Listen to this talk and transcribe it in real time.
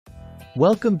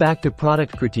Welcome back to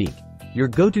Product Critique, your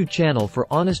go-to channel for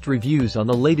honest reviews on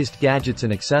the latest gadgets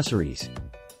and accessories.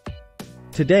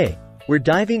 Today, we're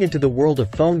diving into the world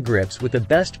of phone grips with the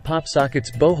best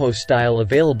Popsockets Boho style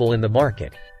available in the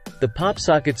market. The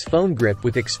Popsockets phone grip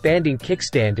with expanding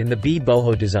kickstand in the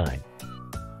boho design.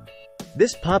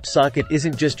 This pop socket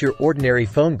isn't just your ordinary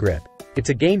phone grip, it's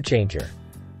a game changer.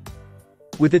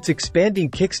 With its expanding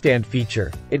kickstand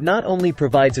feature, it not only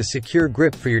provides a secure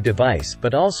grip for your device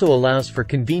but also allows for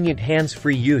convenient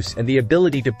hands-free use and the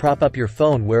ability to prop up your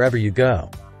phone wherever you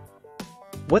go.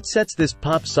 What sets this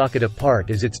pop socket apart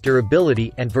is its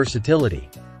durability and versatility.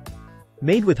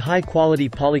 Made with high-quality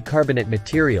polycarbonate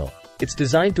material, it's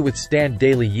designed to withstand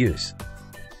daily use.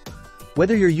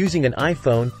 Whether you're using an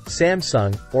iPhone,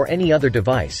 Samsung, or any other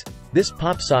device, this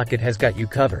pop socket has got you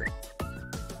covered.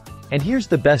 And here's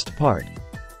the best part.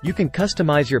 You can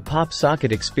customize your pop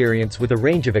socket experience with a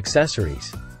range of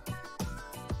accessories.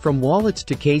 From wallets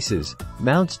to cases,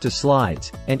 mounts to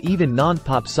slides, and even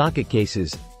non-pop socket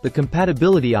cases, the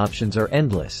compatibility options are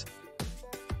endless.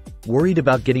 Worried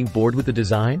about getting bored with the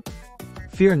design?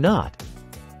 Fear not.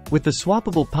 With the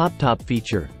swappable pop top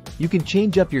feature, you can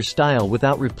change up your style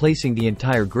without replacing the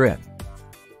entire grip.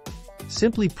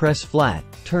 Simply press flat,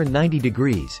 turn 90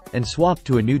 degrees, and swap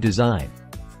to a new design.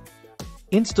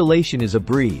 Installation is a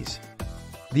breeze.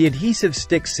 The adhesive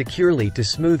sticks securely to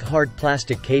smooth hard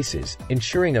plastic cases,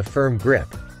 ensuring a firm grip.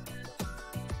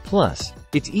 Plus,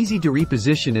 it's easy to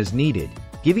reposition as needed,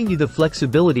 giving you the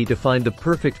flexibility to find the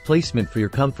perfect placement for your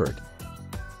comfort.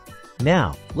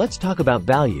 Now, let's talk about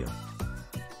value.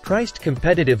 Priced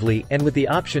competitively and with the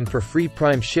option for free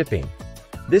prime shipping,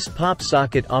 this pop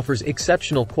socket offers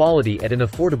exceptional quality at an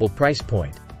affordable price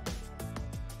point.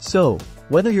 So,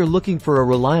 whether you're looking for a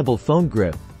reliable phone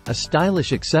grip, a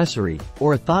stylish accessory,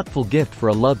 or a thoughtful gift for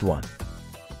a loved one,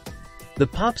 the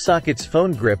Popsockets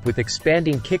phone grip with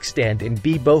expanding kickstand in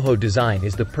boho design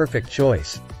is the perfect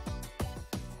choice.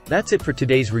 That's it for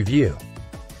today's review.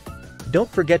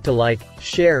 Don't forget to like,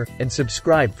 share, and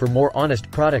subscribe for more honest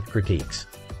product critiques.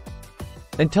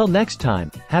 Until next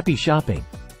time, happy shopping!